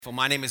Well,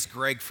 my name is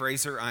Greg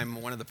Fraser.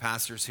 I'm one of the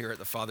pastors here at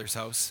the Father's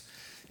House,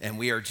 and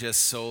we are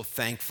just so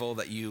thankful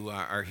that you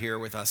are here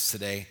with us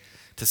today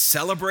to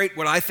celebrate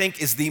what I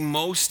think is the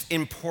most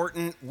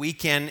important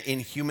weekend in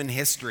human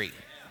history.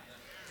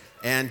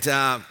 And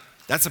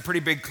that's a pretty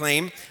big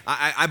claim.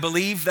 I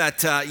believe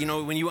that,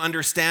 when you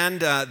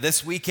understand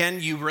this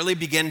weekend, you really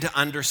begin to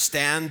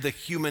understand the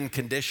human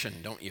condition,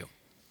 don't you?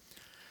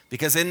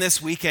 Because in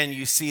this weekend,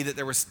 you see that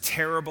there was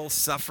terrible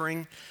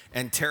suffering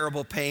and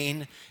terrible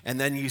pain, and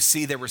then you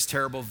see there was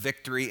terrible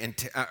victory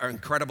and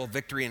incredible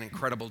victory and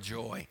incredible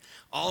joy,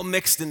 all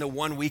mixed into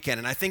one weekend.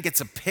 And I think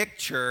it's a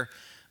picture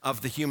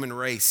of the human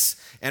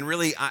race. And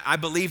really, I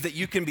believe that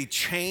you can be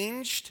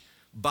changed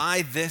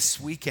by this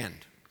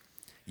weekend.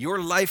 Your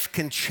life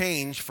can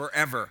change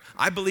forever.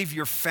 I believe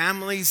your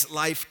family's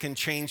life can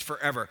change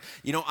forever.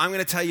 You know, I'm going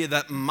to tell you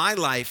that my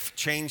life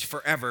changed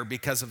forever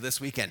because of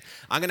this weekend.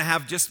 I'm going to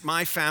have just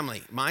my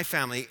family,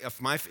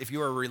 if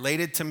you are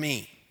related to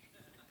me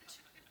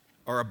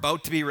or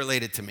about to be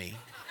related to me,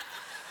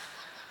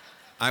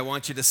 I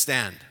want you to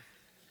stand.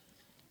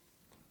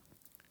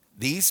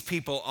 These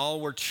people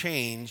all were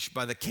changed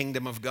by the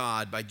kingdom of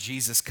God, by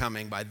Jesus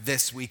coming, by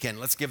this weekend.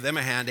 Let's give them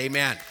a hand.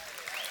 Amen.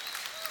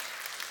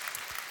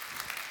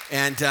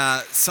 And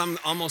some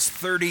almost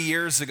 30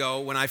 years ago,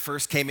 when I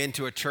first came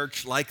into a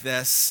church like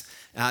this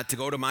to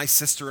go to my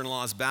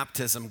sister-in-law's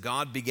baptism,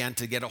 God began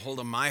to get a hold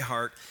of my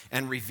heart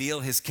and reveal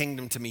his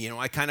kingdom to me. You know,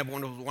 I kind of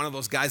one of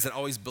those guys that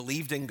always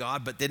believed in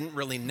God but didn't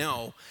really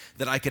know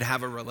that I could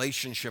have a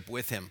relationship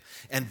with him.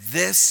 And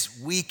this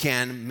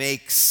weekend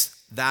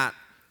makes that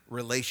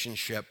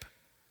relationship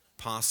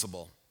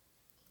possible.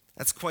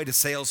 That's quite a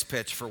sales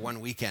pitch for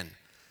one weekend.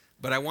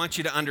 But I want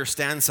you to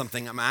understand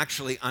something. I'm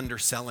actually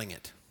underselling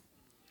it.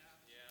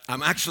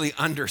 I'm actually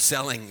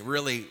underselling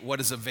really what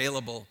is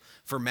available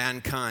for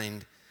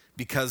mankind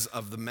because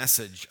of the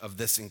message of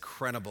this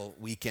incredible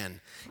weekend.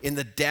 In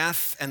the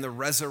death and the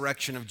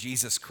resurrection of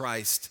Jesus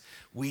Christ,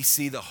 we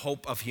see the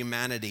hope of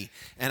humanity.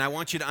 And I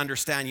want you to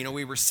understand, you know,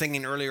 we were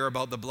singing earlier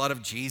about the blood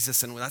of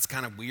Jesus, and that's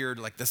kind of weird,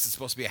 like this is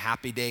supposed to be a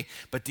happy day.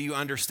 But do you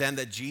understand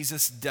that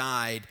Jesus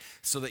died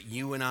so that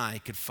you and I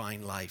could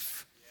find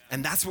life?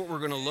 And that's what we're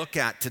going to look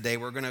at today.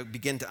 We're going to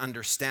begin to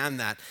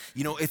understand that.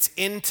 You know, it's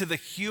into the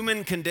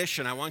human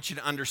condition. I want you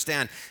to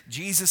understand.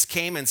 Jesus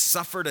came and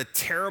suffered a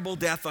terrible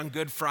death on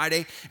Good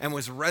Friday and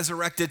was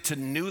resurrected to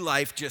new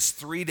life just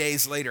 3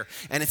 days later.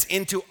 And it's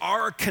into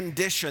our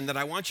condition that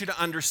I want you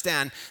to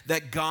understand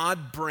that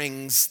God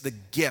brings the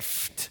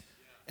gift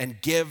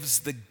and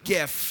gives the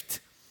gift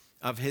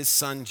of his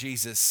son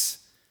Jesus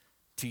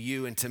to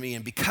you and to me.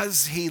 And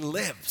because he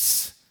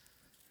lives,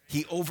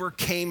 he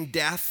overcame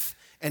death,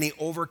 and he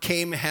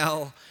overcame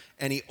hell,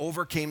 and he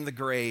overcame the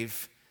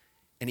grave,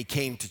 and he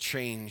came to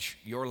change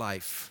your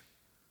life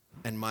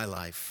and my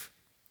life.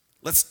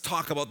 Let's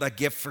talk about that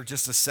gift for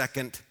just a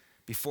second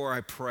before I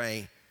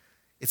pray.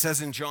 It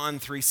says in John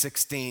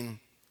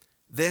 3:16,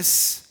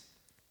 this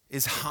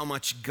is how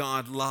much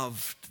God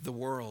loved the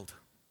world.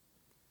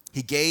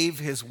 He gave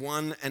his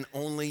one and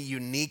only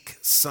unique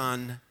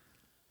son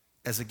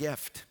as a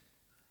gift.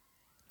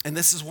 And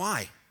this is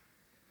why.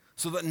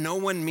 So that no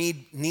one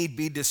need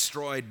be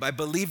destroyed. By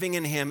believing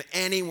in him,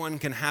 anyone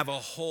can have a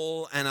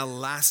whole and a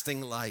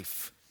lasting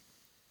life.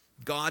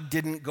 God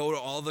didn't go to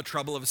all the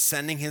trouble of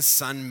sending his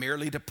son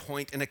merely to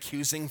point an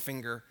accusing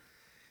finger,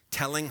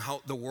 telling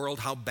the world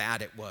how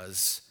bad it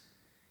was.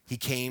 He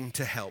came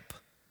to help,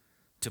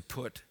 to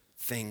put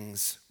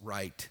things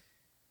right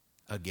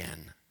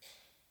again.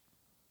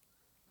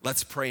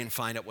 Let's pray and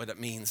find out what it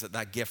means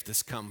that gift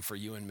has come for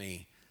you and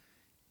me,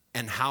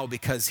 and how,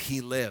 because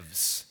he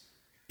lives,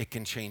 it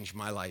can change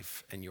my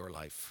life and your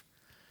life.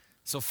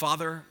 So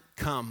Father,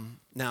 come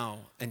now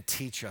and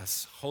teach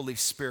us. Holy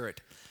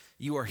Spirit,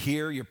 you are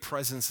here. Your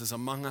presence is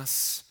among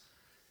us.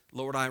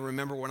 Lord, I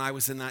remember when I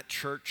was in that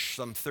church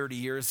some 30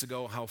 years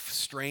ago, how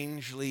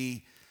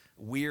strangely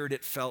weird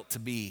it felt to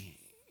be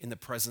in the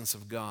presence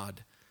of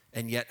God,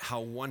 and yet how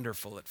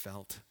wonderful it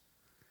felt.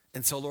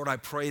 And so, Lord, I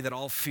pray that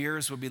all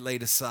fears would be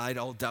laid aside,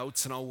 all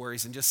doubts and all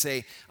worries, and just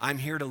say, I'm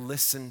here to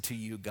listen to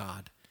you,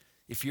 God.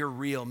 If you're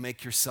real,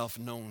 make yourself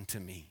known to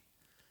me.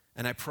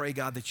 And I pray,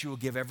 God, that you will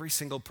give every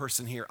single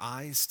person here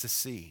eyes to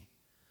see,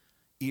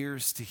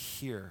 ears to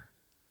hear,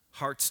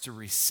 hearts to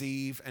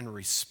receive and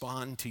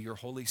respond to your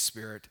Holy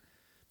Spirit,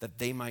 that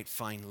they might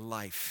find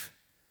life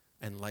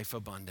and life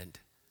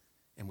abundant.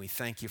 And we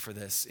thank you for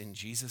this in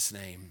Jesus'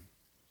 name.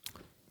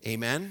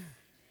 Amen.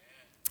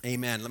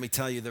 Amen. Let me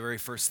tell you the very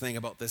first thing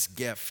about this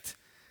gift.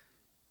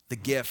 The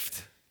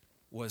gift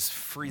was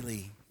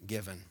freely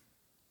given.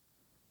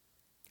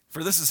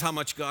 For this is how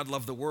much God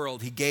loved the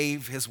world. He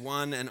gave his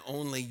one and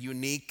only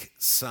unique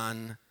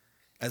son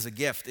as a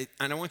gift.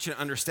 And I want you to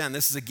understand,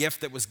 this is a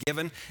gift that was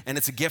given, and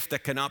it's a gift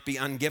that cannot be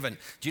ungiven.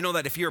 Do you know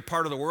that if you're a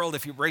part of the world,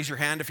 if you raise your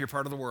hand, if you're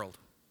part of the world?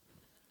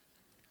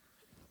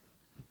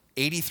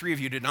 83 of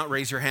you did not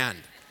raise your hand.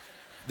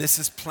 This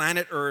is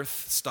planet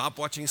Earth. Stop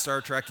watching Star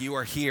Trek. You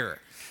are here.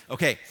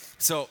 Okay,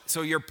 so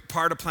you're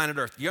part of planet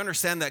Earth. You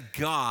understand that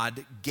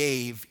God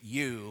gave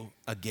you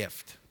a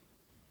gift.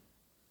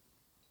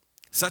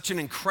 Such an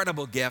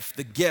incredible gift,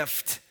 the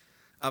gift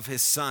of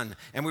his son.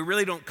 And we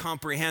really don't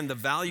comprehend the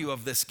value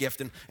of this gift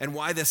and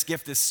why this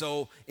gift is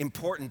so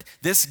important.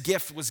 This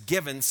gift was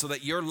given so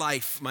that your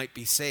life might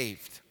be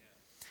saved.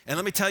 And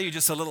let me tell you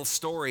just a little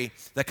story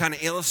that kind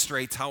of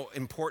illustrates how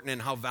important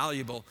and how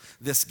valuable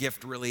this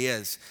gift really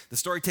is. The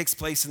story takes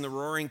place in the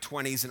roaring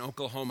 20s in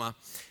Oklahoma.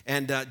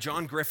 And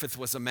John Griffith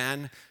was a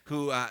man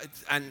who,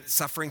 and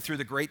suffering through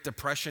the Great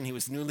Depression, he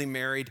was newly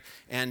married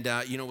and,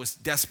 was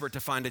desperate to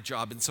find a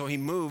job. And so he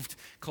moved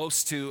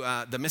close to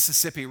the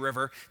Mississippi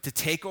River to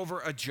take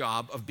over a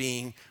job of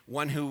being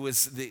one who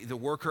was the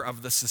worker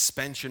of the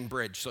suspension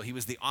bridge. So he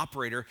was the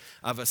operator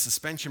of a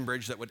suspension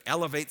bridge that would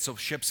elevate so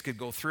ships could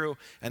go through,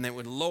 and then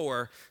would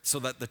lower so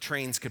that the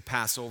trains could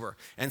pass over.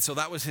 And so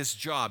that was his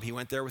job. He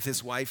went there with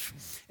his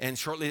wife, and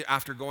shortly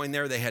after going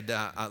there, they had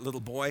a little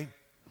boy.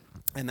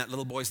 And that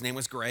little boy's name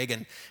was Greg,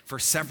 and for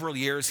several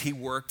years he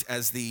worked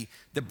as the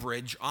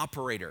bridge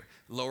operator,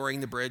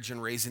 lowering the bridge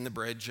and raising the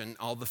bridge and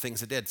all the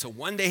things it did. So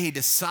one day he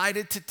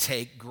decided to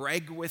take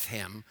Greg with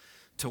him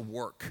to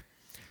work.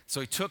 So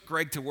he took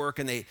Greg to work,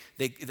 and they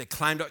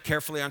climbed up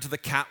carefully onto the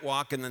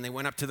catwalk, and then they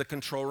went up to the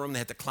control room. They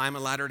had to climb a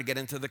ladder to get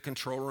into the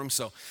control room.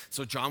 So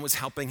John was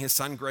helping his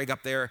son Greg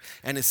up there,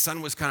 and his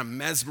son was kind of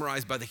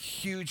mesmerized by the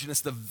hugeness,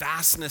 the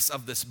vastness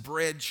of this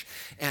bridge,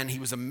 and he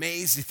was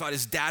amazed. He thought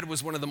his dad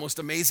was one of the most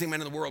amazing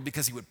men in the world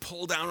because he would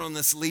pull down on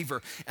this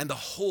lever, and the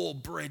whole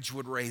bridge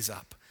would raise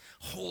up.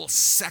 Whole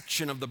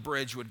section of the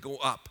bridge would go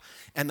up,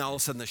 and then all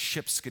of a sudden the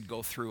ships could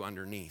go through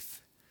underneath.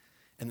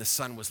 And the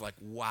son was like,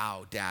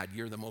 wow, Dad,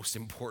 you're the most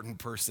important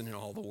person in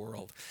all the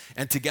world.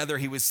 And together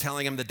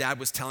the dad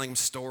was telling him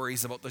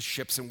stories about the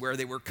ships and where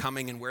they were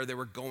coming and where they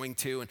were going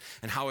to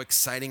and how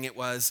exciting it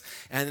was.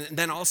 And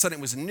then all of a sudden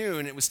it was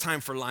noon, it was time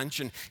for lunch,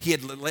 and he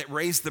had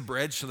raised the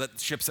bridge so that the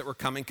ships that were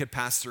coming could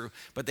pass through.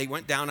 But they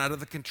went down out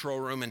of the control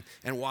room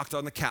and walked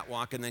on the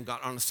catwalk and then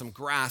got on some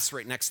grass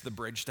right next to the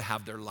bridge to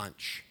have their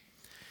lunch.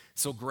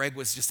 So Greg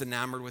was just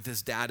enamored with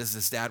his dad as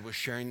his dad was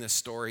sharing the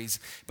stories.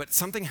 But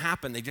something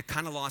happened. They just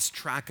kind of lost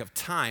track of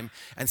time.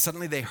 And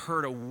suddenly they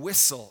heard a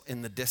whistle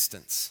in the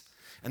distance.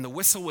 And the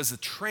whistle was a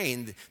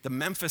train, the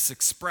Memphis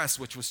Express,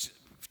 which was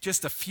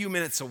just a few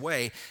minutes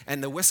away.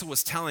 And the whistle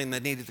was telling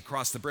them they needed to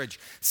cross the bridge.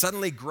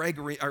 Suddenly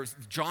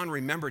John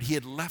remembered he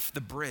had left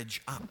the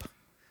bridge up.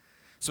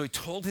 So he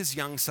told his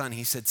young son,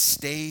 he said,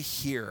 stay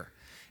here.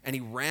 And he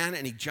ran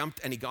and he jumped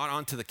and he got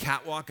onto the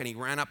catwalk and he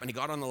ran up and he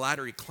got on the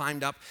ladder, he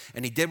climbed up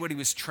and he did what he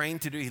was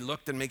trained to do. He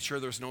looked and made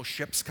sure there was no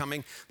ships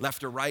coming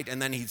left or right,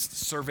 and then he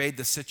surveyed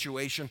the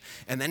situation,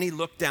 and then he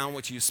looked down,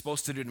 which he was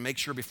supposed to do to make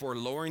sure before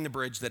lowering the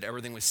bridge that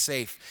everything was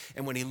safe.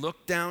 And when he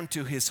looked down,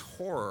 to his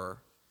horror,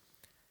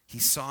 he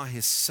saw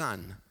his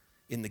son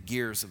in the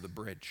gears of the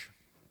bridge.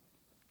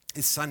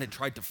 His son had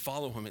tried to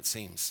follow him, it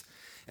seems,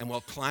 and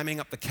while climbing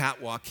up the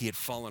catwalk, he had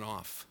fallen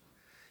off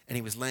and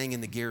he was laying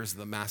in the gears of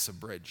the massive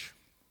bridge.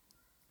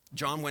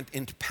 John went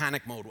into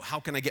panic mode. How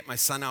can I get my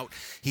son out?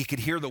 He could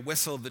hear the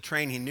whistle of the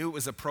train. He knew it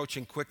was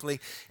approaching quickly,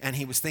 and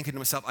he was thinking to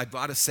himself, I've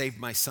got to save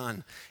my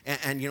son.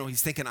 And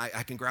he's thinking,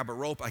 I can grab a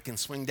rope, I can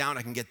swing down,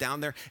 I can get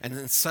down there. And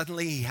then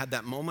suddenly he had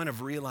that moment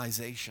of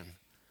realization,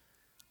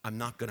 I'm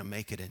not going to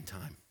make it in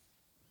time.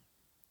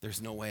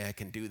 There's no way I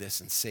can do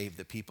this and save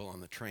the people on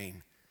the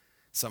train.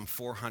 Some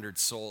 400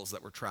 souls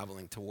that were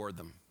traveling toward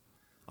them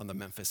on the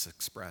Memphis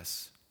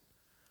Express.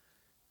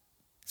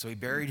 So he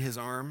buried his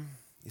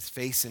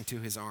face into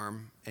his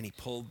arm, and he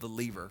pulled the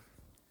lever.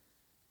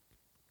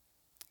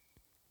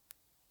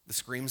 The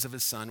screams of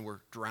his son were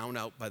drowned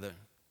out by the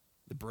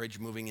bridge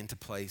moving into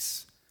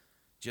place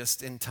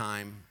just in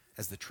time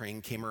as the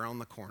train came around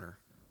the corner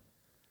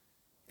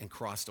and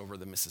crossed over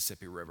the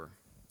Mississippi River.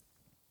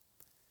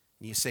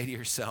 And you say to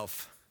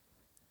yourself,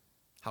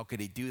 how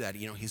could he do that?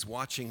 He's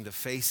watching the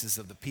faces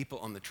of the people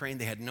on the train.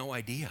 They had no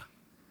idea.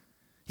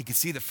 He could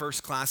see the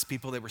first class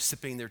people, they were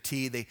sipping their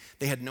tea. They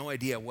had no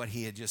idea what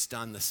he had just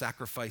done, the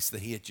sacrifice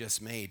that he had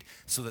just made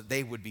so that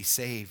they would be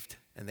saved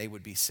and they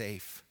would be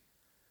safe.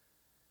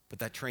 But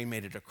that train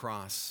made it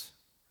across.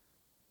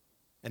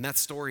 And that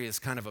story is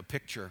kind of a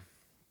picture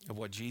of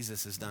what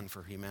Jesus has done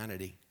for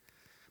humanity.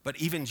 But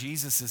even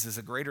Jesus's is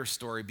a greater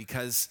story,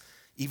 because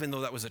even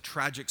though that was a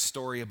tragic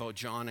story about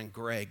John and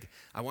Greg,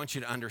 I want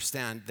you to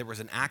understand there was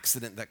an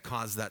accident that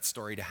caused that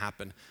story to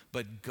happen.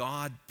 But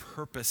God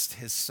purposed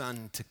his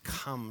son to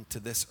come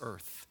to this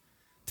earth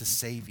to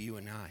save you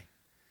and I.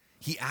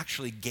 He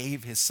actually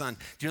gave his son.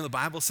 Do you know the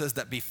Bible says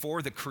that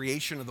before the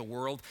creation of the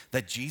world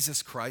that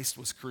Jesus Christ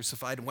was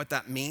crucified? And what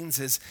that means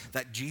is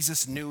that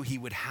Jesus knew he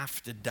would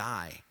have to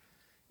die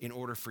in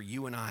order for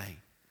you and I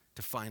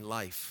to find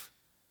life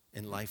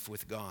and life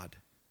with God.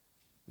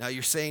 Now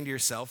you're saying to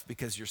yourself,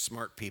 because you're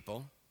smart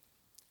people,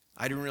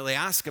 I didn't really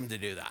ask him to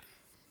do that.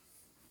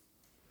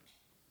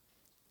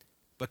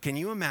 But can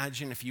you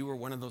imagine if you were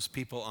one of those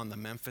people on the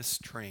Memphis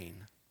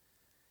train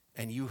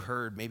and you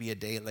heard maybe a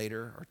day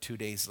later or 2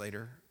 days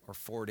later or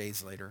 4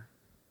 days later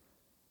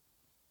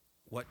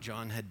what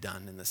John had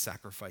done and the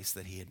sacrifice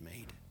that he had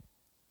made?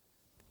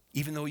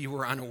 Even though you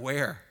were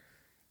unaware,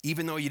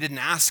 even though you didn't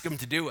ask him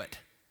to do it,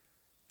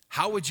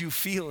 How would you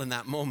feel in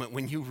that moment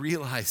when you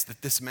realized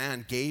that this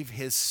man gave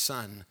his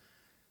son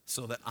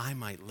so that I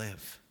might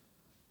live?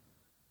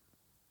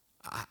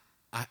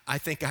 I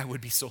think I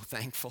would be so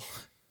thankful.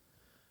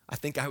 I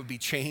think I would be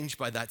changed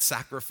by that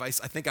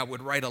sacrifice. I think I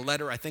would write a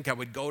letter. I think I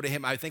would go to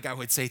him. I think I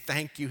would say,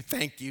 thank you,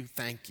 thank you,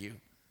 thank you.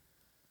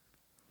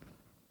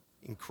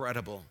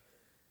 Incredible.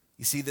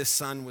 You see, this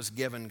son was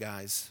given,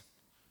 guys.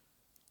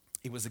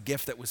 It was a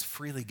gift that was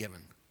freely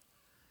given.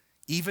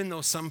 Even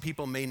though some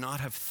people may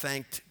not have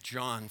thanked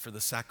John for the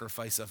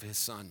sacrifice of his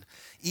son,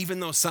 even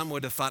though some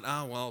would have thought,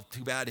 oh, well,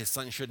 too bad his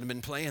son shouldn't have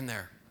been playing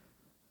there,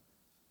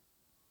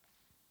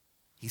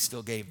 he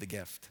still gave the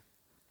gift.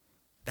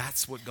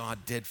 That's what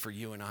God did for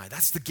you and I.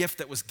 That's the gift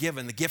that was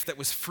given, the gift that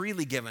was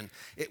freely given.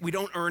 We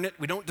don't earn it,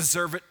 we don't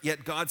deserve it,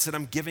 yet God said,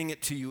 I'm giving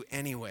it to you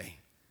anyway.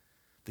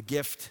 The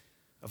gift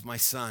of my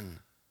son.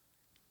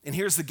 And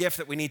here's the gift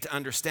that we need to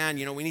understand.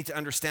 We need to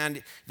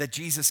understand that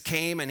Jesus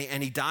came and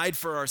he died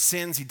for our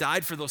sins. He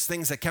died for those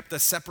things that kept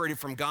us separated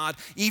from God,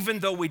 even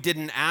though we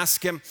didn't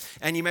ask him.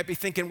 And you might be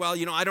thinking, well,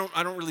 I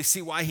don't really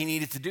see why he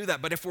needed to do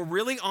that. But if we're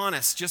really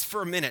honest, just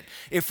for a minute,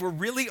 if we're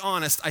really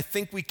honest, I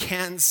think we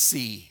can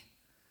see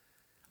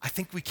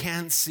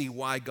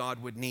why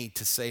God would need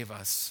to save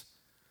us.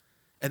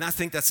 And I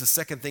think that's the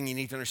second thing you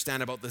need to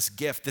understand about this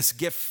gift. This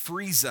gift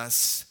frees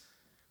us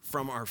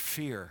from our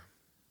fear.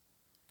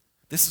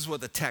 This is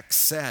what the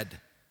text said.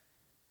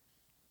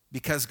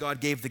 Because God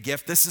gave the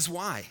gift, this is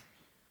why.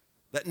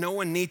 That no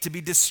one need to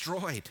be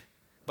destroyed.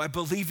 By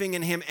believing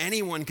in him,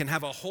 anyone can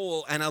have a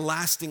whole and a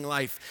lasting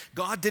life.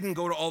 God didn't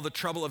go to all the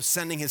trouble of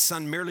sending his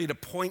son merely to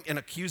point an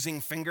accusing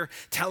finger,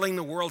 telling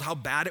the world how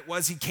bad it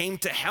was. He came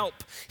to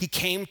help. He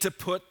came to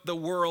put the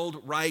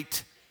world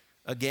right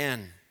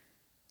again.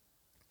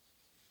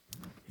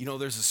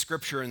 There's a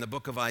scripture in the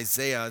book of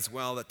Isaiah as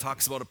well that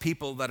talks about a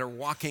people that are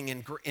walking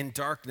in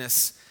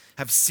darkness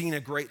have seen a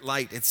great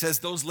light. It says,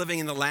 those living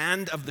in the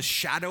land of the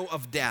shadow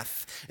of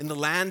death, in the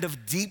land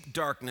of deep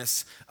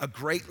darkness, a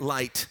great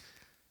light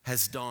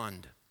has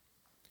dawned.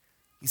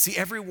 You see,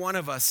 every one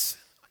of us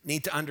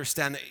need to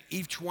understand that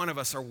each one of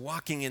us are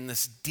walking in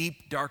this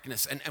deep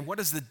darkness. And what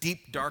is the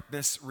deep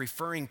darkness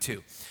referring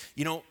to?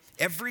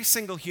 Every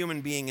single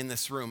human being in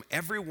this room,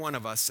 every one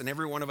of us, and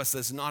every one of us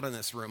that's not in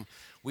this room,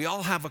 we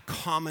all have a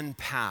common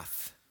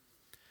path.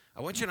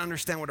 I want you to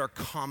understand what our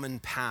common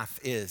path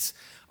is.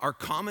 Our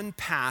common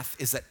path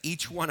is that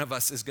each one of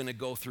us is going to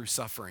go through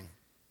suffering.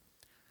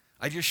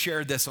 I just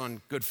shared this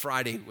on Good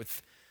Friday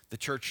with the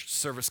church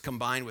service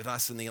combined with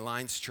us in the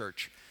Alliance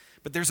Church.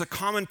 But there's a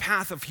common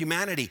path of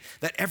humanity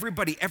that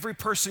everybody, every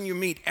person you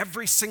meet,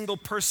 every single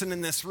person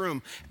in this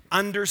room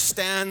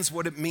understands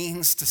what it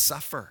means to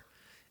suffer.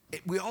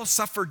 We all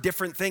suffer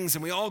different things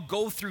and we all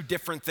go through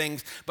different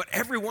things, but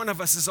every one of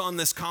us is on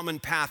this common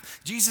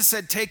path. Jesus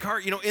said, take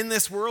heart, in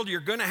this world, you're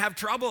going to have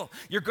trouble.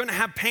 You're going to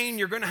have pain.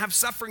 You're going to have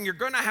suffering. You're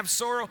going to have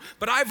sorrow,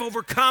 but I've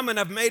overcome and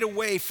I've made a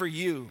way for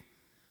you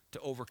to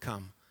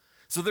overcome.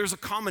 So there's a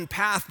common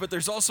path, but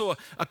there's also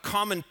a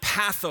common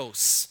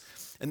pathos.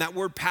 And that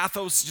word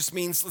pathos just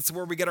means, that's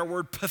where we get our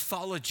word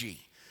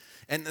pathology.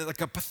 And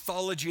like a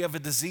pathology of a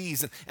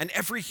disease. And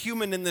every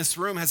human in this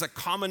room has a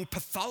common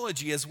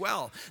pathology as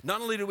well.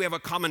 Not only do we have a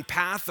common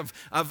path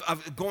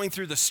of going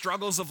through the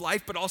struggles of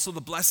life, but also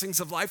the blessings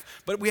of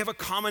life, but we have a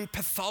common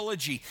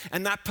pathology.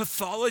 And that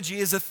pathology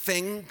is a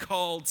thing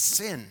called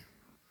sin.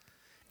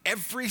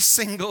 Every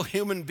single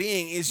human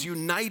being is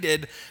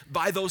united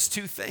by those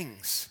two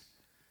things.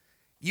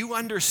 You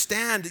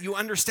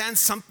understand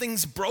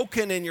something's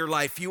broken in your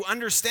life. You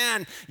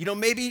understand,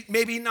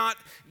 maybe not,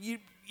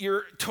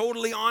 you're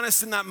totally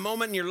honest in that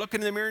moment and you're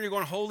looking in the mirror and you're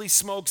going, holy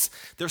smokes,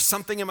 there's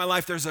something in my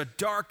life. There's a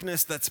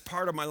darkness that's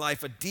part of my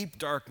life, a deep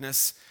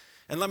darkness.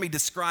 And let me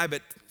describe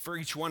it for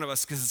each one of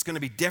us because it's going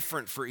to be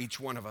different for each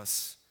one of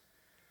us.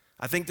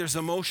 I think there's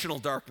emotional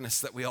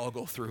darkness that we all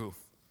go through.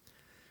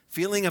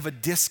 Feeling of a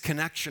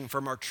disconnection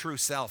from our true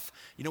self.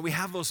 We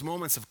have those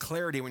moments of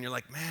clarity when you're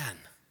like, man,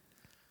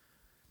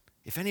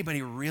 if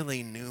anybody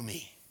really knew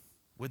me,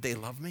 would they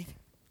love me?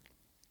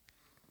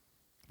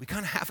 We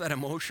kind of have that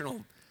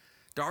emotional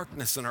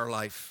darkness in our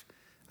life.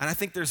 And I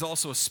think there's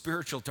also a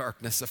spiritual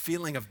darkness, a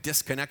feeling of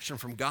disconnection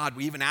from God.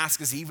 We even ask,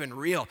 is he even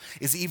real?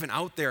 Is he even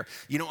out there?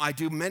 I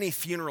do many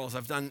funerals.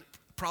 I've done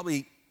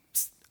probably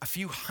a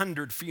few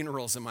hundred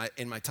funerals in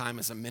my time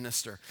as a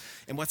minister.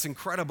 And what's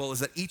incredible is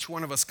that each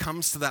one of us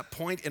comes to that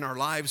point in our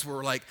lives where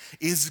we're like,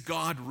 is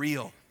God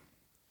real?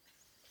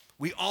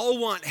 We all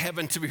want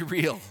heaven to be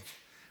real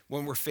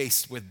when we're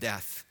faced with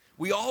death.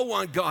 We all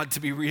want God to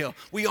be real.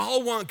 We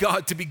all want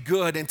God to be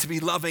good and to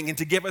be loving and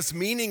to give us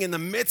meaning in the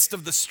midst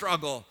of the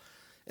struggle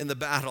and the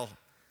battle.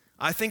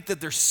 I think that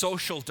there's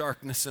social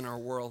darkness in our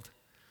world.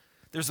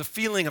 There's a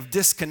feeling of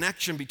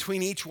disconnection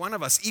between each one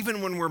of us.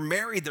 Even when we're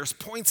married, there's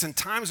points and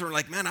times where we're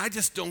like, man, I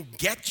just don't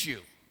get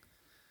you.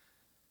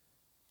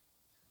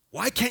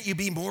 Why can't you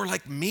be more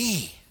like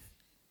me?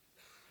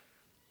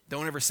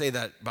 Don't ever say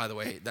that, by the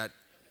way. That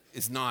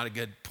is not a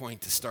good point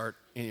to start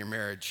in your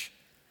marriage.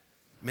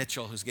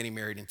 Mitchell, who's getting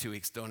married in 2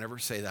 weeks, don't ever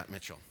say that,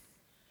 Mitchell.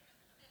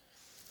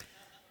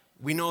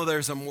 We know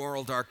there's a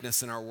moral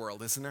darkness in our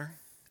world, isn't there?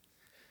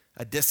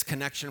 A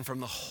disconnection from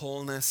the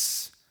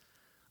wholeness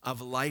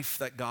of life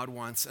that God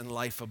wants and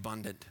life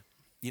abundant.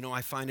 You know,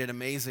 I find it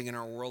amazing in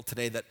our world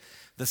today that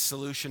the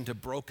solution to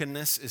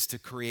brokenness is to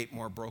create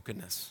more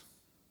brokenness.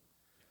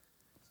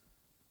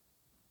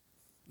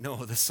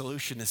 No, the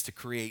solution is to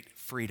create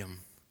freedom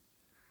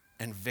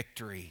and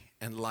victory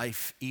and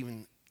life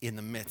even in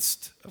the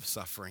midst of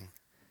suffering.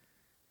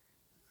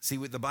 See,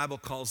 what the Bible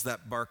calls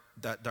that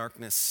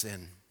darkness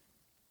sin.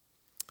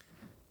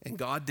 And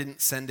God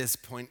didn't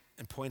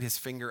point his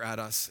finger at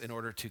us in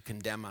order to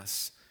condemn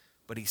us,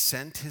 but he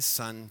sent his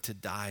son to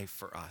die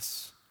for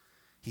us.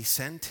 He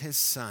sent his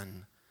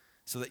son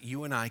so that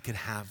you and I could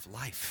have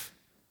life.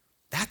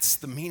 That's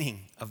the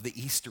meaning of the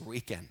Easter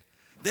weekend.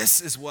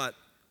 This is what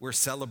we're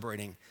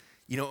celebrating.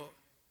 You know,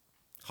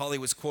 Holly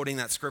was quoting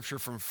that scripture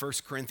from 1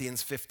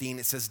 Corinthians 15.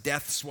 It says,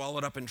 death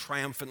swallowed up in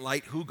triumphant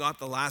light. Who got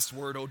the last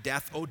word, O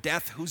death? O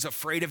death, who's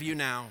afraid of you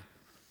now?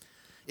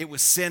 It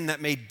was sin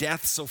that made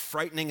death so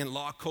frightening, and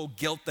law code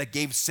guilt that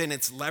gave sin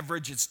its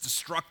leverage, its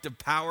destructive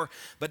power.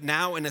 But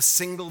now in a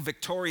single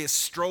victorious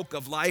stroke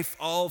of life,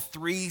 all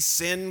three,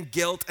 sin,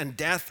 guilt, and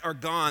death, are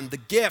gone. The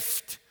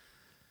gift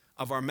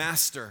of our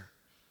Master,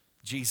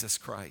 Jesus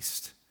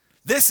Christ.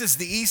 This is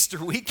the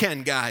Easter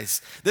weekend,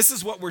 guys. This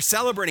is what we're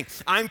celebrating.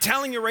 I'm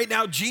telling you right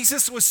now,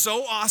 Jesus was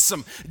so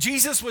awesome.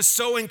 Jesus was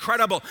so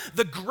incredible.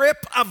 The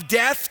grip of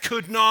death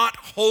could not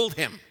hold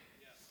him.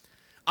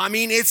 I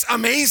mean, it's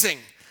amazing.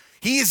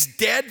 He is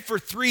dead for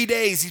 3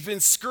 days. He's been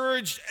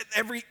scourged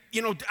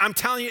I'm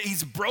telling you,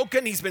 he's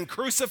broken. He's been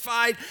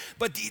crucified.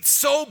 But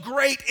so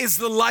great is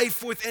the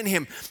life within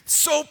him.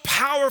 So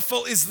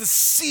powerful is the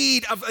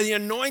seed of the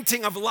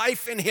anointing of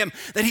life in him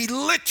that he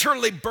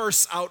literally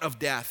bursts out of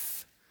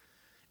death.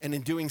 And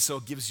in doing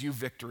so, gives you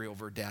victory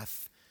over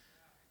death.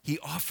 He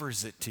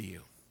offers it to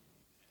you.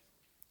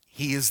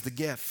 He is the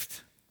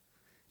gift.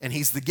 And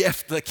he's the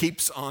gift that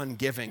keeps on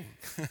giving.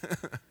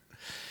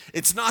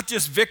 It's not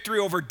just victory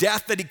over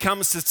death that he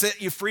comes to set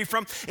you free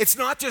from. It's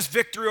not just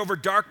victory over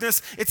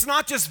darkness. It's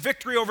not just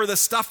victory over the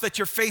stuff that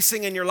you're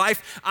facing in your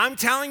life. I'm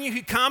telling you,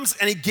 he comes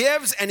and he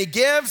gives and he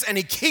gives and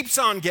he keeps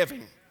on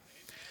giving.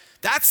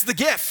 That's the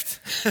gift.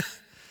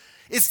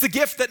 It's the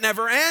gift that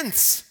never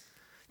ends.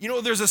 You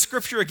know, there's a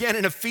scripture again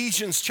in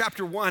Ephesians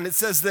chapter 1. It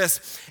says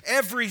this,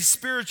 every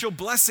spiritual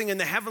blessing in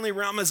the heavenly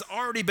realm has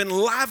already been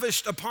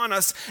lavished upon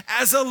us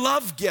as a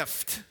love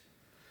gift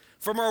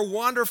from our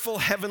wonderful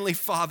heavenly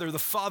Father, the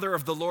Father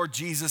of the Lord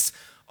Jesus,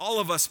 all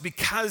of us,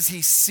 because he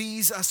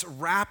sees us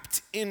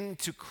wrapped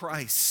into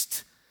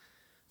Christ.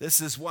 This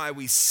is why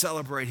we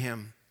celebrate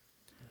him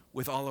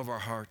with all of our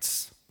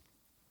hearts.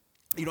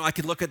 You know, I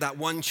could look at that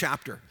one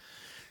chapter,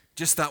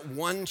 just that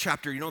one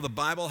chapter. You know, the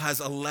Bible has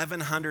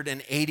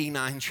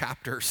 1,189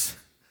 chapters.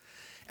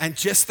 And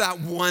just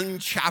that one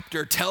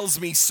chapter tells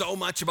me so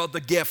much about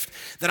the gift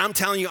that I'm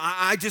telling you,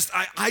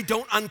 I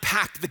don't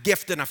unpack the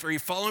gift enough. Are you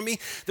following me?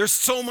 There's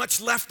so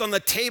much left on the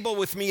table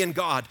with me and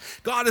God.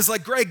 God is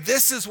like, Greg,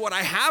 this is what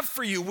I have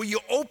for you. Will you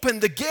open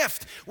the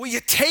gift? Will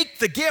you take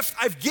the gift?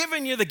 I've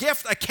given you the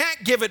gift. I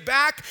can't give it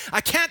back.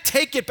 I can't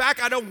take it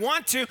back. I don't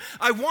want to.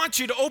 I want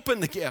you to open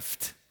the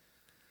gift.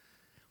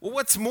 Well,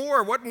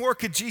 what more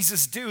could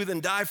Jesus do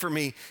than die for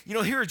me? You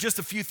know, here are just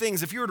a few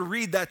things. If you were to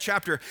read that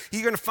chapter,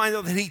 you're going to find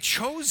out that he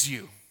chose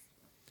you.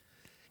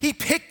 He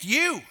picked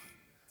you.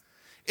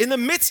 In the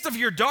midst of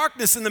your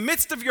darkness, in the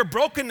midst of your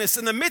brokenness,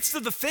 in the midst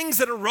of the things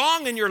that are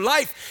wrong in your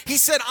life, he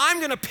said, I'm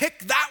going to pick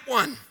that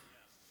one.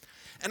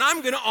 And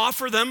I'm going to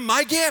offer them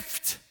my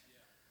gift.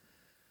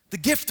 The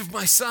gift of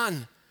my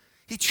son.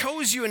 He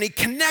chose you and he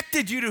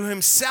connected you to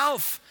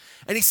himself.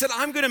 And he said,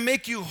 I'm going to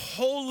make you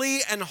holy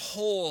and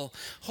whole.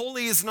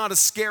 Holy is not a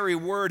scary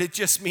word. It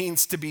just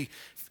means to be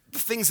the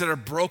things that are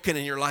broken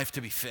in your life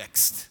to be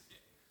fixed.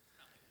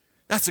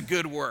 That's a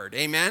good word.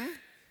 Amen?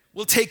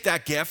 We'll take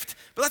that gift.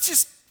 But that's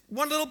just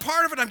one little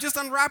part of it. I'm just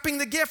unwrapping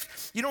the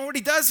gift. You know what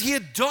he does? He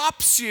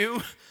adopts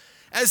you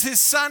as his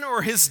son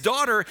or his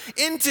daughter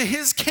into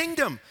his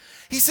kingdom.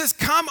 He says,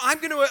 come, I'm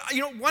going to,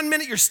 1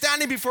 minute you're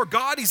standing before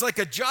God. He's like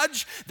a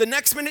judge. The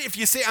next minute, if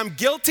you say, I'm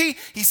guilty,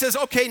 he says,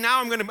 okay, now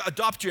I'm going to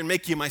adopt you and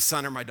make you my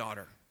son or my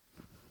daughter.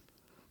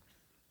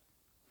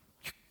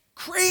 You're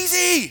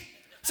crazy.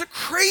 It's a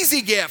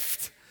crazy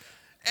gift.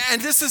 And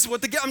this is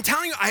what I'm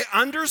telling you, I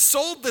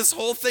undersold this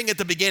whole thing at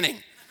the beginning.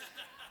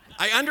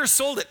 I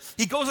undersold it.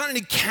 He goes on and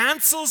he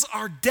cancels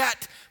our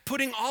debt,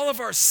 putting all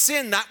of our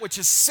sin, that which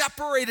has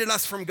separated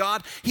us from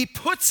God, he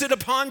puts it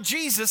upon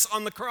Jesus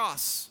on the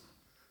cross.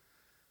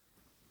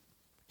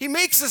 He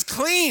makes us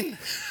clean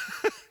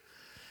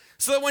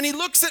so that when he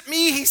looks at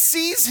me, he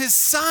sees his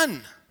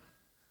son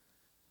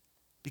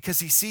because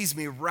he sees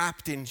me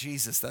wrapped in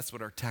Jesus. That's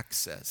what our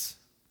text says.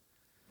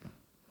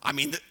 I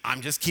mean,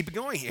 I'm just keeping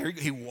going here.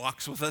 He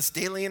walks with us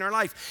daily in our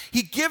life.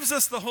 He gives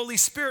us the Holy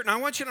Spirit. And I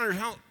want you to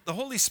understand the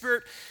Holy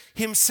Spirit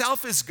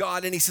himself is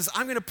God. And he says,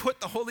 I'm going to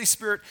put the Holy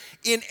Spirit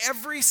in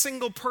every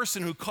single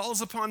person who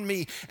calls upon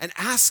me and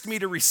asks me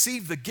to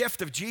receive the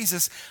gift of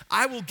Jesus.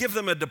 I will give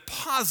them a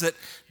deposit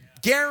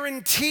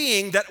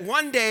guaranteeing that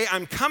one day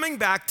I'm coming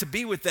back to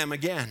be with them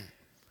again.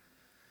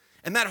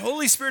 And that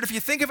Holy Spirit, if you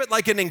think of it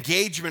like an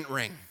engagement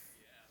ring,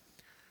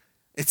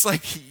 it's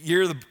like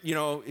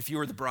if you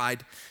were the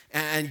bride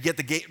and you get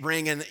the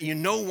ring and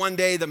one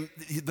day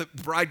the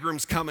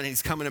bridegroom's coming and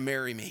he's coming to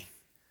marry me.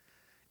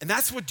 And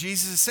that's what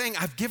Jesus is saying.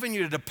 I've given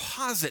you a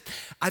deposit.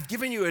 I've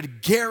given you a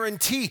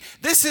guarantee.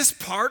 This is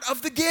part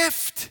of the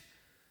gift.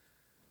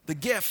 The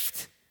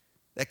gift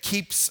that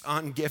keeps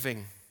on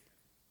giving.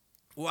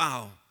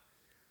 Wow.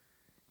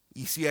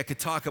 You see, I could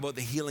talk about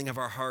the healing of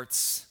our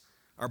hearts,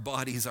 our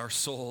bodies, our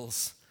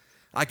souls.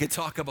 I could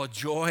talk about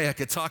joy. I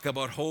could talk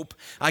about hope.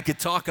 I could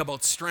talk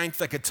about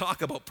strength. I could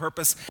talk about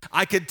purpose.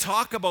 I could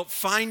talk about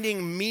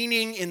finding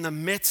meaning in the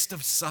midst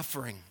of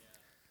suffering.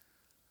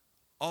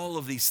 All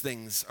of these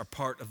things are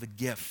part of the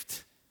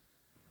gift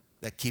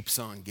that keeps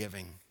on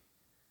giving.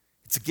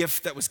 It's a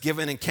gift that was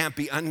given and can't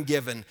be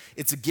ungiven.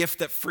 It's a gift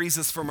that frees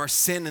us from our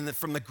sin and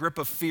from the grip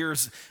of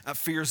fear's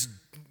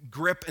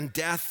grip and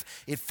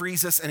death. It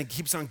frees us and it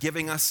keeps on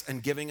giving us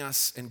and giving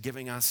us and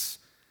giving us.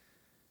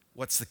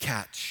 What's the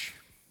catch?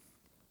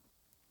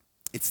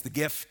 It's the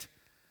gift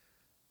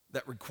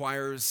that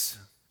requires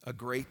a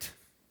great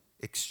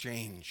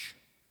exchange.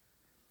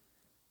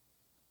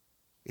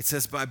 It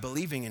says, by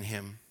believing in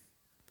him,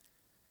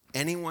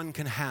 anyone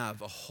can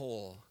have a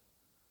whole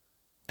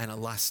and a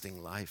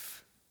lasting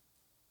life.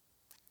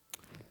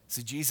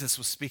 See, Jesus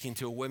was speaking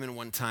to a woman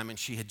one time, and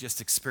she had just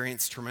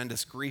experienced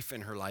tremendous grief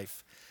in her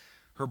life.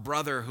 Her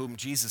brother, whom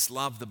Jesus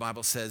loved, the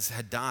Bible says,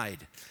 had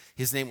died.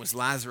 His name was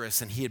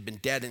Lazarus, and he had been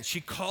dead. And she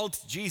called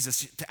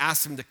Jesus to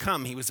ask him to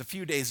come. He was a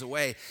few days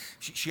away.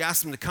 She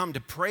asked him to come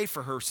to pray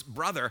for her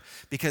brother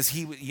because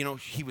he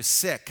was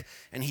sick.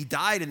 And he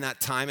died in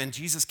that time, and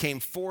Jesus came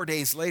 4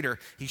 days later.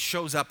 He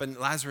shows up, and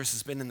Lazarus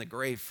has been in the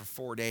grave for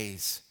 4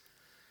 days.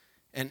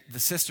 And the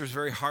sister's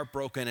very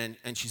heartbroken,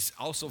 and she's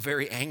also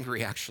very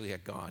angry, actually,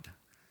 at God.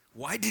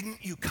 Why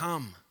didn't you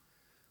come?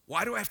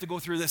 Why do I have to go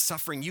through this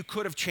suffering? You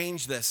could have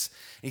changed this.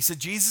 And he said,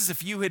 Jesus,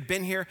 if you had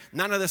been here,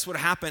 none of this would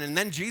have happened. And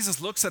then Jesus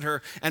looks at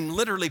her and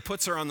literally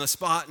puts her on the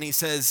spot, and he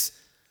says,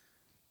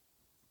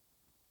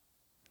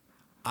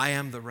 I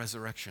am the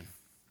resurrection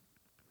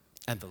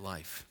and the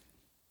life.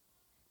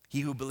 He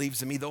who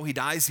believes in me, though he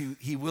dies,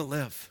 he will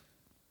live.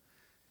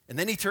 And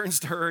then he turns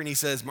to her and he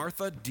says,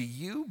 Martha, do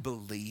you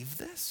believe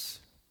this?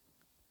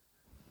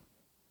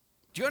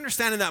 Do you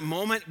understand in that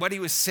moment what he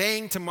was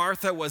saying to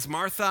Martha was,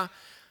 Martha,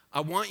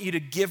 I want you to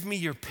give me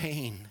your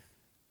pain.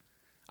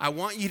 I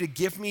want you to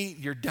give me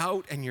your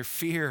doubt and your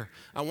fear.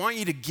 I want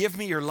you to give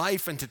me your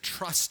life and to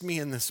trust me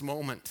in this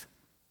moment.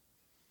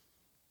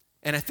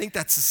 And I think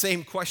that's the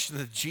same question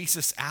that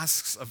Jesus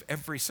asks of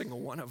every single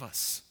one of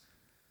us.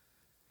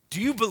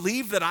 Do you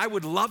believe that I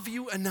would love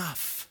you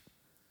enough?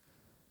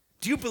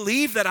 Do you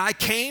believe that I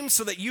came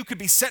so that you could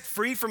be set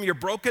free from your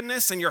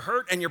brokenness and your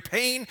hurt and your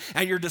pain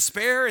and your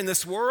despair in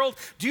this world?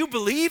 Do you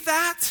believe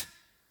that?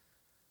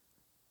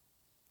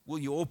 Will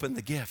you open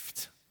the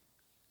gift?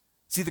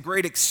 See, the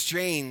great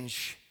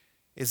exchange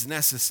is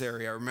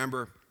necessary. I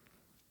remember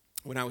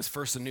when I was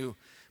first a new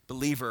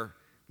believer,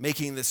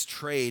 making this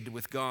trade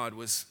with God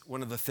was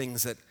one of the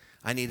things that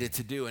I needed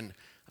to do. And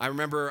I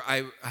remember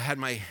I had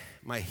my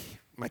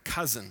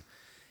cousin.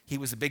 He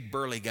was a big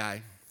burly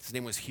guy. His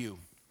name was Hugh.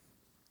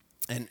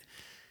 And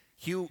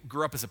Hugh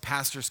grew up as a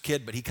pastor's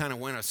kid, but he kind of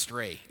went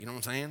astray. You know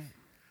what I'm saying?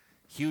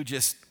 Hugh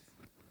just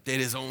did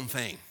his own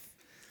thing.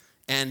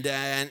 And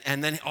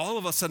then all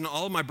of a sudden,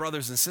 all of my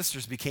brothers and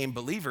sisters became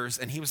believers,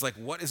 and he was like,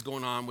 what is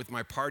going on with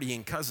my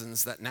partying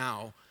cousins that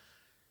now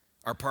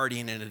are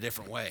partying in a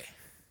different way?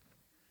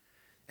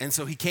 And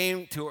so he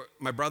came to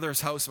my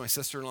brother's house, my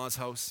sister-in-law's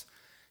house,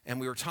 and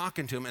we were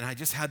talking to him, and I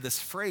just had this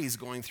phrase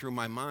going through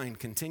my mind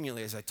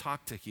continually as I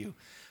talked to Hugh.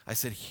 I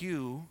said,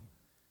 Hugh,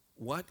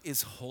 what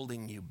is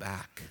holding you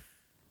back?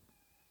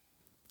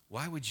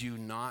 Why would you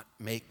not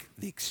make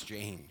the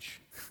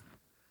exchange?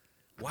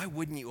 Why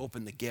wouldn't you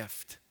open the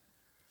gift?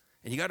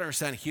 And you got to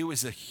understand, Hugh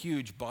is a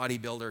huge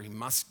bodybuilder,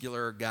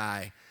 muscular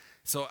guy.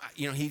 So,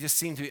 he just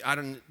seemed to be,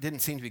 didn't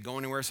seem to be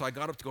going anywhere. So I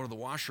got up to go to the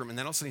washroom, and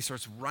then all of a sudden he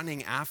starts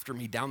running after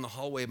me down the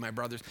hallway of my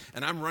brothers.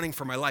 And I'm running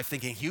for my life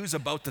thinking, Hugh's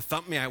about to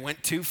thump me. I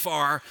went too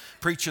far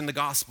preaching the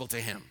gospel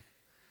to him.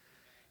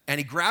 And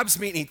he grabs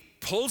me and he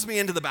pulls me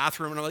into the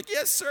bathroom, and I'm like,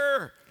 yes,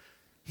 sir.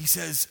 He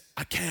says,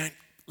 I can't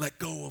let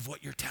go of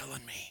what you're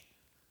telling me.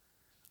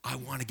 I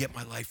want to get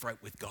my life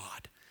right with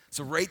God.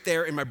 So right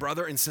there in my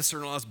brother and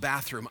sister-in-law's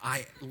bathroom,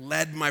 I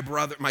led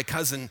my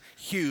cousin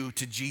Hugh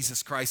to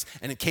Jesus Christ,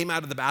 and it came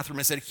out of the bathroom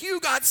and said, Hugh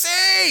got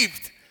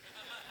saved.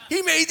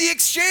 He made the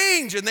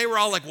exchange. And they were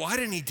all like, why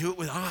didn't he do it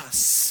with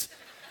us?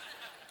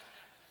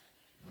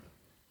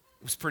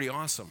 It was pretty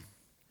awesome.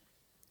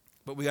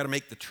 But we got to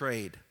make the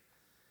trade.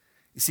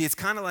 You see, it's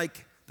kind of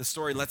like the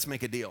story, Let's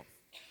Make a Deal.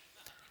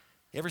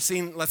 You ever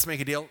seen Let's Make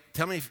a Deal?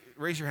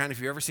 Raise your hand if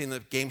you've ever seen the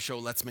game show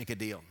Let's Make a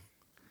Deal.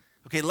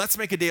 Okay, Let's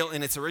Make a Deal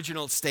in its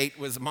original state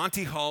was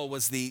Monty Hall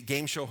was the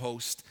game show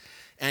host,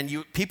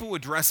 and people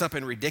would dress up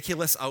in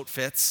ridiculous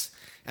outfits,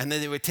 And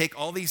then they would take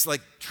all these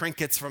like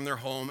trinkets from their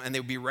home and they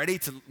would be ready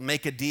to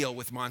make a deal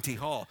with Monty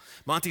Hall.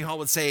 Monty Hall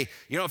would say,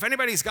 if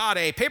anybody's got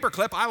a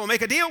paperclip, I will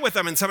make a deal with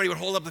them. And somebody would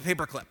hold up the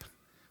paperclip.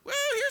 Woo,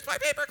 here's my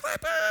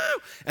paperclip.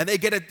 Woo! And they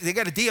get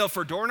a deal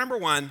for door number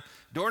 1,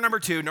 door number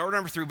 2, door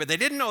number 3, but they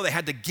didn't know they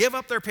had to give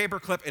up their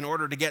paperclip in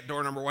order to get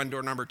door number 1,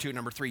 door number 2,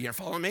 number 3. You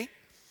following me?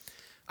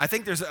 I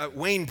think there's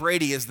Wayne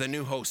Brady is the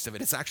new host of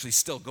it. It's actually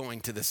still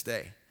going to this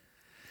day.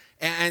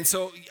 And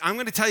so I'm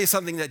going to tell you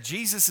something that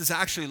Jesus is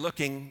actually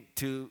looking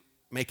to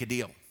make a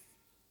deal.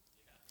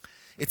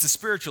 It's a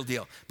spiritual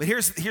deal. But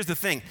here's the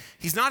thing.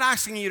 He's not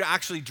asking you to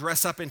actually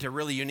dress up into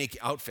really unique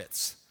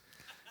outfits.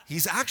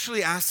 He's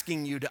actually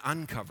asking you to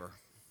uncover.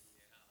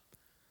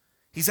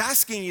 He's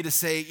asking you to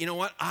say, you know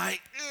what,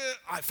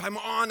 if I'm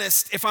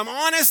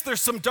honest,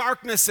 there's some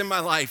darkness in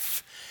my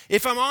life.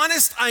 If I'm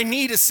honest, I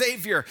need a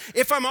Savior.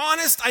 If I'm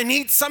honest, I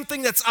need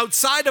something that's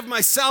outside of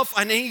myself.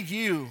 I need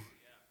you.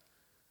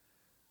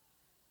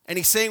 And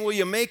he's saying, will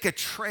you make a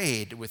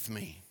trade with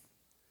me?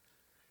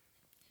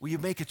 Will you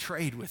make a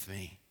trade with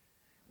me?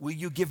 Will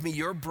you give me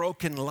your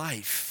broken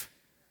life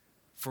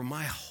for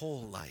my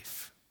whole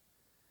life?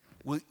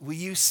 Will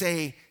you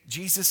say,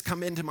 Jesus,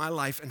 come into my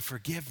life and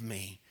forgive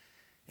me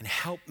and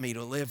help me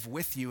to live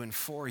with you and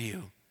for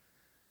you?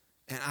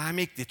 And I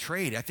make the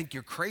trade. I think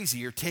you're crazy.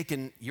 You're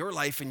taking your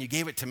life and you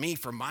gave it to me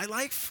for my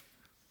life.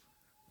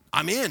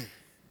 I'm in.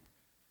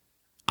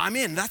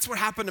 That's what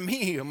happened to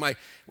me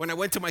when I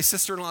went to my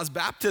sister-in-law's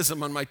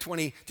baptism on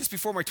just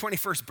before my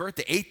 21st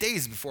birthday, 8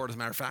 days before, as a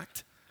matter of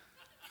fact.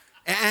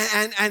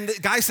 And the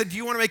guy said, do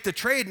you want to make the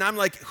trade? And I'm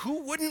like,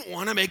 who wouldn't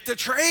want to make the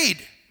trade?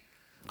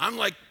 I'm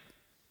like,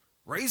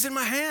 raising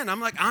my hand. I'm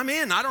like, I'm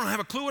in. I don't have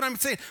a clue what I'm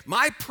saying.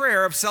 My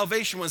prayer of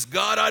salvation was,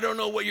 God, I don't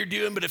know what you're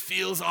doing, but it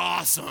feels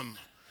awesome.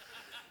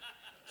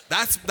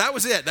 That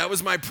was it. That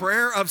was my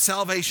prayer of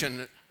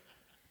salvation.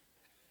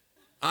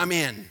 I'm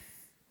in.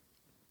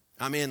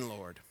 I'm in,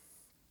 Lord.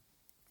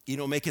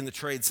 Making the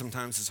trade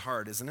sometimes is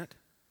hard, isn't it?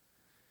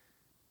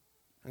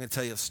 I'm going to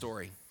tell you a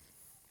story.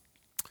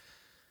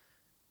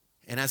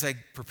 And as I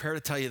prepare to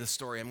tell you the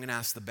story, I'm going to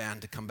ask the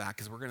band to come back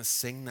because we're going to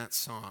sing that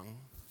song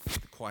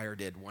the choir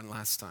did one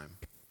last time.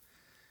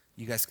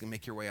 You guys can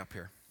make your way up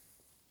here.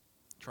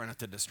 Try not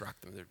to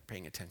distract them. They're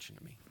paying attention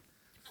to me.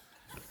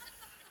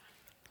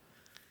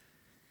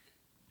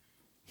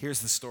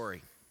 Here's the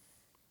story.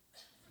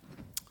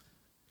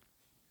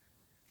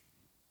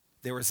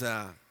 There was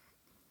a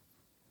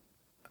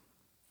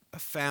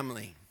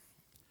family.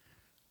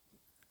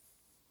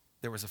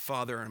 There was a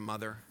father and a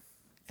mother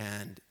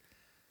and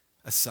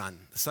a son.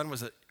 The son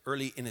was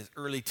in his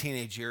early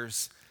teenage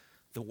years.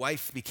 The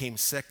wife became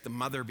sick, the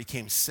mother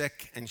became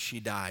sick, and she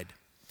died.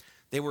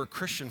 They were a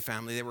Christian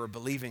family, they were a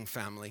believing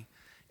family,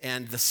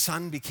 and the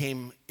son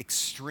became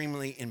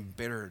extremely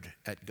embittered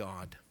at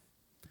God.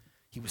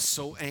 He was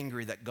so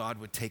angry that God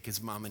would take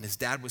his mom, and his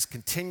dad was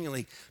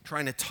continually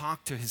trying to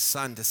talk to his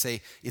son to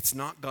say, it's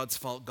not God's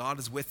fault, God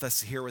is with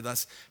us, here with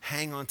us,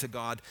 hang on to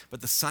God,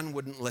 but the son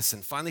wouldn't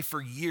listen. Finally,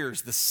 for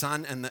years, the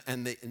son and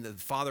the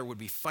father would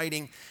be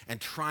fighting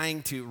and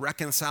trying to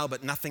reconcile,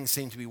 but nothing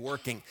seemed to be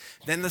working.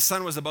 Then the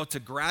son was about to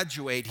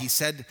graduate. He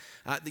said,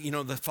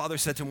 the father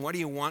said to him, what do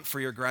you want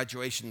for your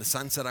graduation? The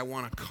son said, I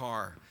want a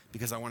car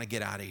because I want to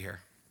get out of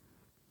here.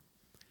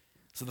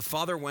 So the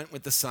father went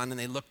with the son, and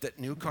they looked at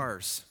new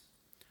cars.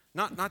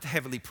 Not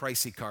heavily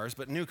pricey cars,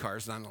 but new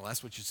cars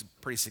nonetheless, which is a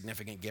pretty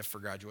significant gift for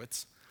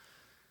graduates.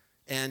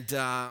 And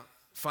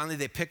finally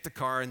they picked the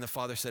car, and the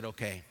father said,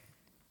 okay.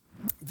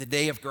 The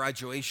day of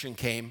graduation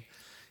came,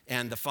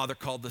 and the father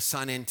called the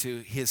son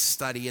into his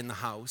study in the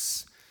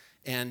house.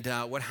 And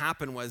what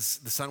happened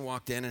was the son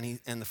walked in,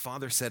 and the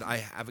father said, I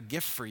have a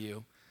gift for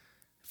you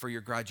for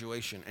your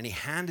graduation. And he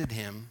handed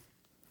him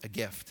a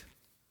gift.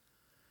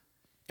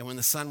 And when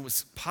the son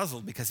was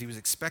puzzled because he was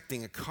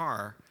expecting a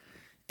car,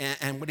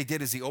 and what he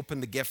did is he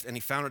opened the gift and he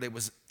found it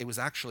was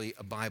actually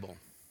a Bible.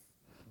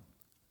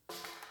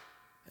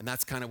 And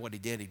that's kind of what he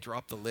did. He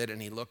dropped the lid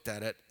and he looked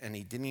at it, and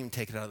he didn't even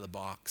take it out of the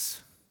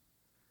box.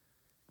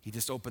 He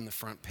just opened the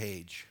front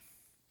page.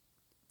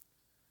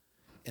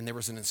 And there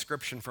was an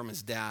inscription from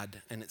his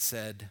dad, and it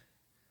said,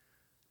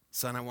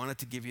 son, I wanted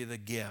to give you the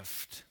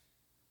gift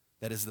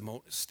that is the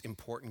most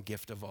important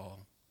gift of all,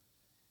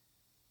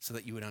 so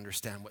that you would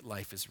understand what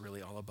life is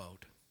really all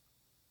about.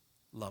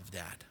 Love,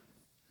 Dad.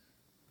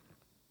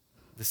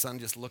 The son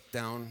just looked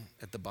down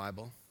at the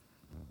Bible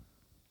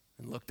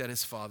and looked at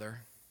his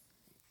father,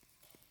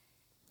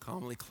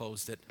 calmly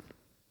closed it,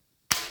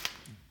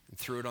 and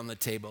threw it on the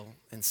table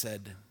and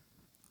said,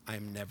 I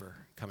am never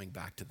coming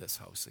back to this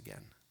house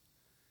again.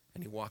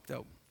 And he walked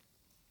out.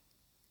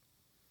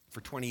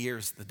 For 20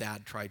 years, the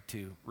dad tried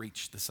to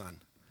reach the son.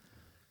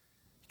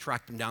 He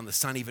tracked him down. The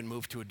son even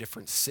moved to a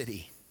different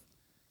city.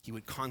 He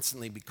would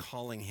constantly be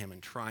calling him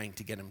and trying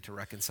to get him to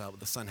reconcile, but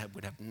the son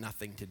would have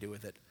nothing to do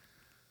with it.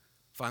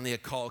 Finally, a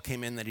call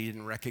came in that he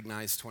didn't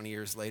recognize 20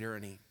 years later,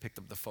 and he picked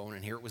up the phone,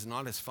 and here it was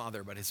not his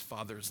father, but his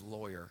father's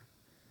lawyer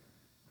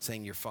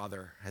saying, your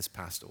father has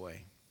passed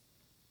away.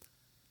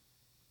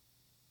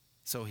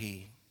 So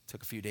he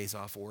took a few days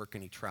off work,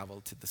 and he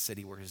traveled to the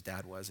city where his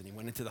dad was, and he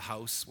went into the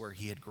house where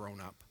he had grown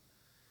up.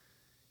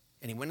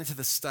 And he went into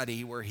the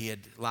study where he had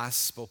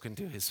last spoken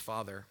to his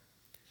father,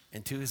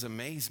 and to his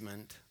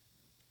amazement,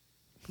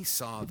 he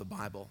saw the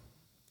Bible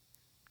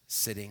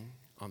sitting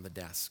on the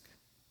desk.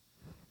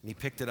 And he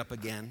picked it up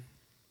again,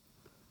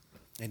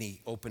 and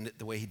he opened it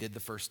the way he did the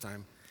first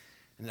time.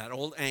 And that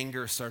old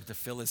anger started to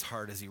fill his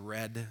heart as he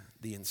read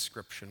the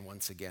inscription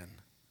once again.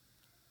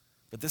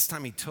 But this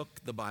time he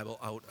took the Bible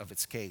out of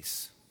its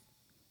case.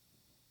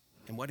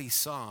 And what he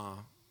saw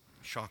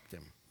shocked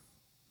him.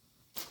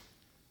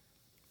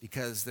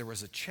 Because there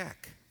was a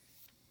check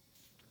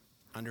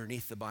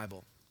underneath the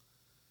Bible.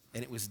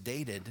 And it was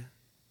dated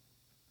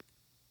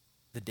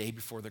the day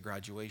before the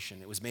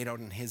graduation. It was made out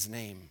in his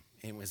name.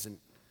 And it was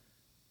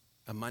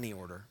a money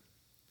order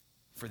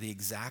for the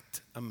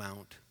exact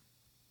amount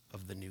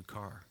of the new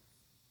car.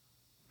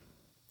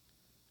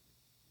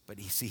 But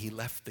you see, he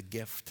left the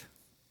gift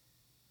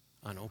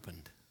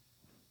unopened.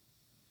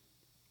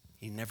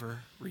 He never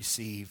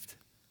received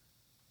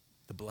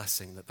the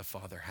blessing that the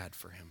Father had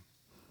for him.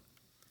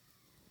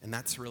 And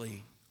that's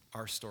really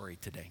our story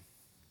today.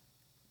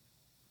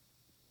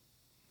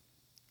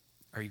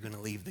 Are you going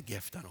to leave the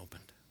gift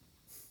unopened?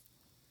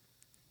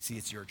 See,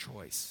 it's your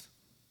choice.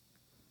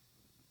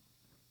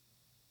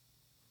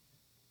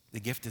 The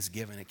gift is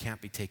given, it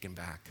can't be taken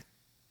back.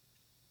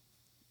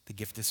 The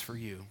gift is for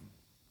you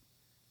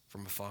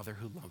from a Father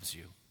who loves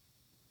you.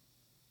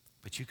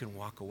 But you can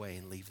walk away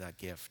and leave that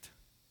gift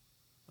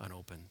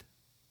unopened.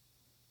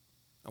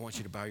 I want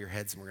you to bow your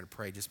heads, and we're going to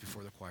pray just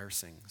before the choir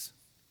sings.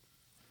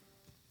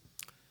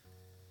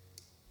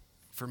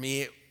 For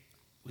me, it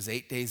was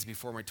 8 days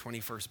before my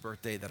 21st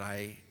birthday that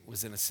I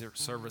was in a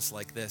service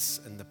like this,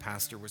 and the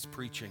pastor was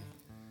preaching.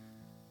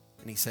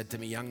 And he said to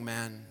me, "Young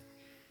man,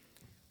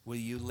 will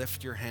you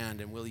lift your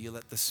hand and will you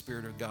let the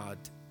Spirit of God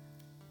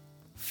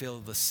fill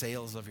the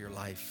sails of your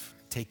life,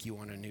 take you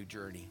on a new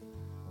journey?"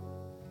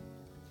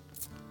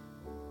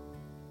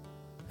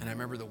 And I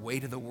remember the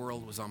weight of the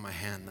world was on my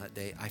hand that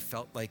day. I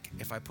felt like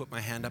if I put my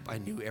hand up, I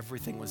knew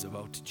everything was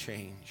about to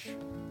change.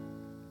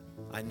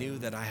 I knew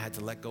that I had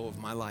to let go of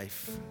my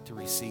life to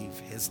receive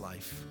his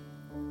life.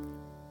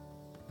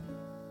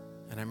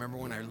 And I remember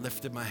when I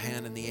lifted my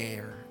hand in the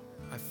air,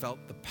 I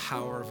felt the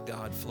power of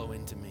God flow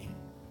into me.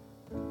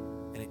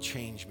 And it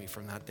changed me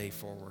from that day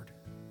forward.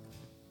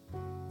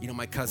 You know,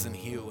 my cousin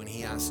Hugh, when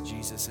he asked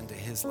Jesus into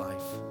his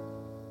life,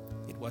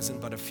 it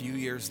wasn't but a few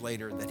years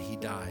later that he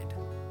died.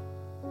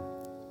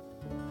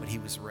 But he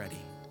was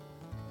ready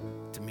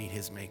to meet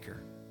his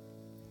Maker.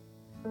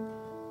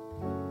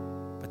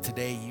 But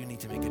today you need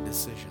to make a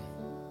decision.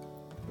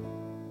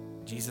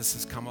 Jesus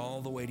has come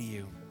all the way to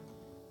you.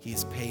 He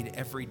has paid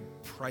every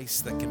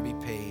price that can be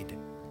paid.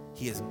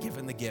 He has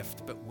given the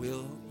gift, but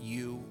will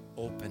you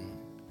open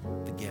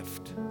the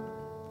gift?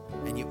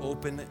 And you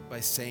open it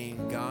by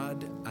saying,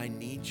 "God, I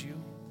need you.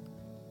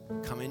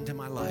 Come into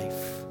my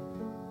life.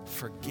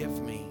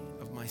 Forgive me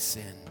of my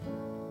sin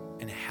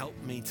and help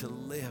me to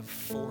live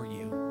for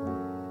you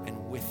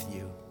and with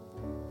you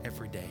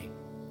every day."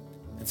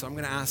 And so I'm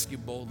going to ask you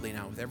boldly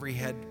now, with every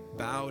head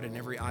bowed and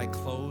every eye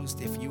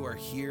closed, if you are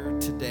here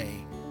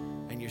today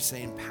and you're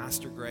saying,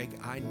 "Pastor Greg,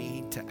 I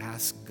need to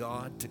ask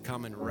God to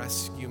come and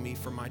rescue me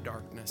from my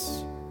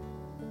darkness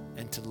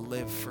and to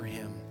live for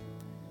him."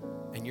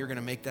 And you're going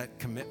to make that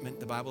commitment.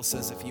 The Bible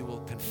says if you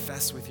will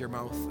confess with your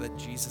mouth that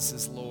Jesus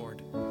is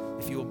Lord,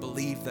 if you will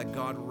believe that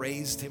God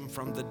raised him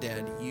from the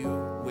dead, you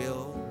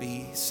will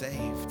be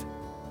saved.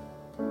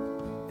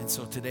 And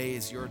so today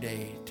is your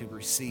day to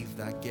receive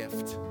that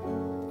gift.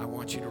 I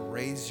want you to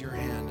raise your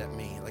hand at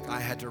me like I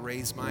had to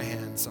raise my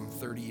hand some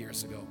 30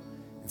 years ago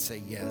and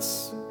say,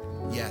 "Yes,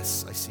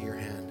 yes, I see your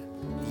hand.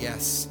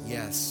 Yes,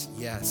 yes,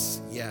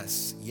 yes,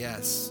 yes,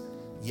 yes,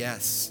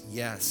 yes,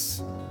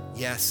 yes,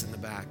 yes in the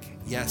back,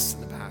 yes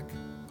in the back.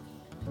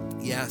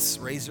 Yes,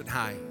 raise it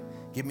high.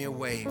 Give me a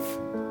wave."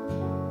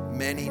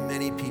 Many,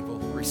 many people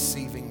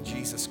receiving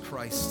Jesus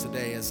Christ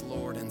today as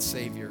Lord and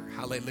Savior.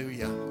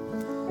 Hallelujah.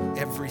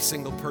 Every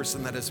single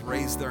person that has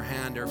raised their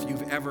hand, or if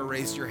you've ever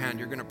raised your hand,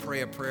 you're going to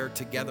pray a prayer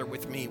together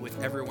with me,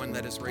 with everyone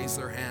that has raised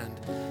their hand.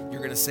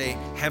 You're going to say,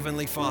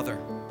 "Heavenly Father,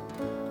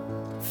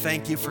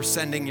 thank you for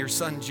sending your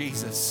son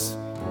Jesus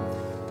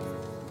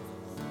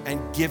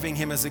and giving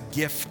him as a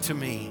gift to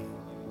me.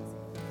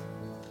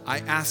 I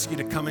ask you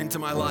to come into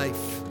my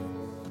life.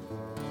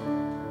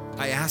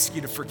 I ask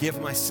you to forgive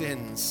my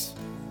sins.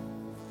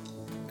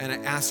 And I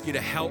ask you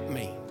to help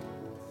me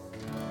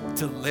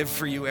to live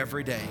for you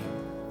every day.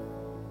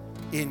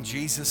 In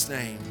Jesus'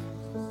 name,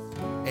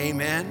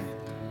 amen."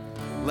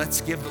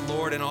 Let's give the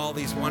Lord and all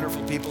these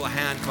wonderful people a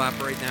hand clap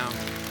right now.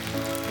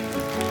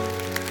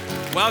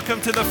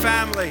 Welcome to the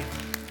family.